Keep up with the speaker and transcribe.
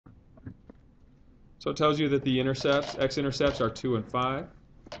So it tells you that the intercepts, x-intercepts, are 2 and 5,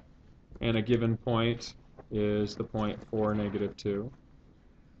 and a given point is the point 4, -2.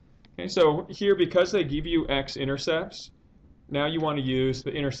 Okay, so here, because they give you x-intercepts, now you want to use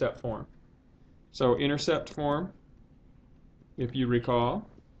the intercept form. So intercept form, if you recall,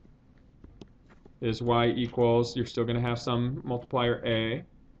 is y equals, you're still going to have some multiplier a,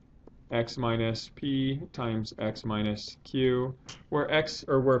 x minus p times x minus q,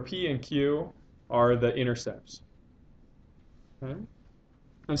 where p and q are the intercepts. Okay?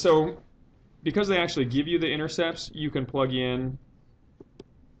 And so because they actually give you the intercepts, you can plug in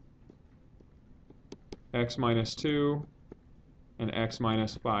x minus 2 and x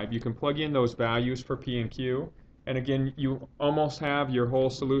minus 5. You can plug in those values for p and q, and again, you almost have your whole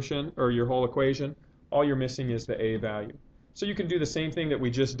solution or your whole equation. All you're missing is the a value. So you can do the same thing that we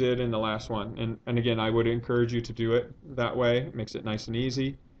just did in the last one. And again, I would encourage you to do it that way. It makes it nice and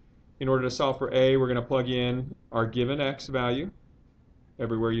easy. In order to solve for a, we're going to plug in our given x value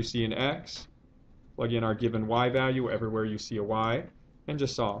everywhere you see an x. Plug in our given y value everywhere you see a y, and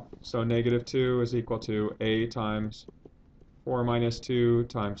just solve. So -2 is equal to a times 4 minus 2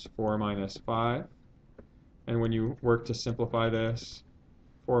 times 4 minus 5. And when you work to simplify this,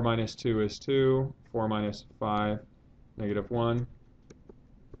 4 minus 2 is 2, 4 minus 5, -1.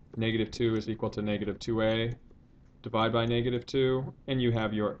 -2 is equal to -2a. Divide by -2, and you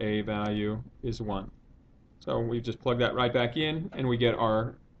have your a value is 1. So we just plug that right back in, and we get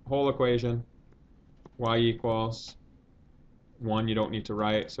our whole equation. Y equals 1, you don't need to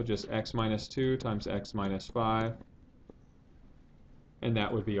write, so just x minus 2 times x minus 5. And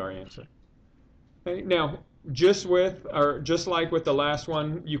that would be our answer. Okay, now, just like with the last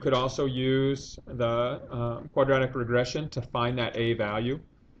one, you could also use the quadratic regression to find that a value.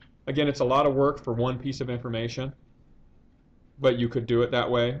 Again, it's a lot of work for one piece of information, but you could do it that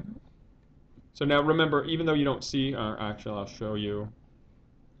way. So now remember, even though you don't see, actually I'll show you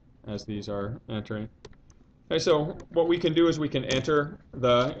as these are entering. Okay, so what we can do is we can enter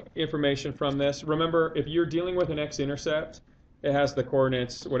the information from this. Remember, if you're dealing with an x-intercept, it has the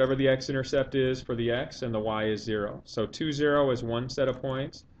coordinates, whatever the x-intercept is for the x, and the y is 0. So 2, 0 is one set of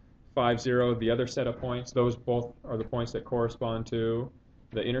points, 5, 0 the other set of points. Those both are the points that correspond to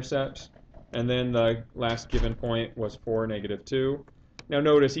the intercepts. And then the last given point was 4, -2. Now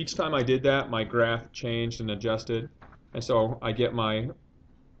notice, each time I did that, my graph changed and adjusted. And so I get my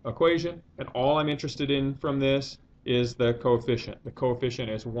equation, and all I'm interested in from this is the coefficient. The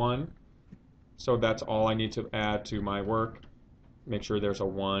coefficient is 1, so that's all I need to add to my work. Make sure there's a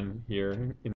 1 here in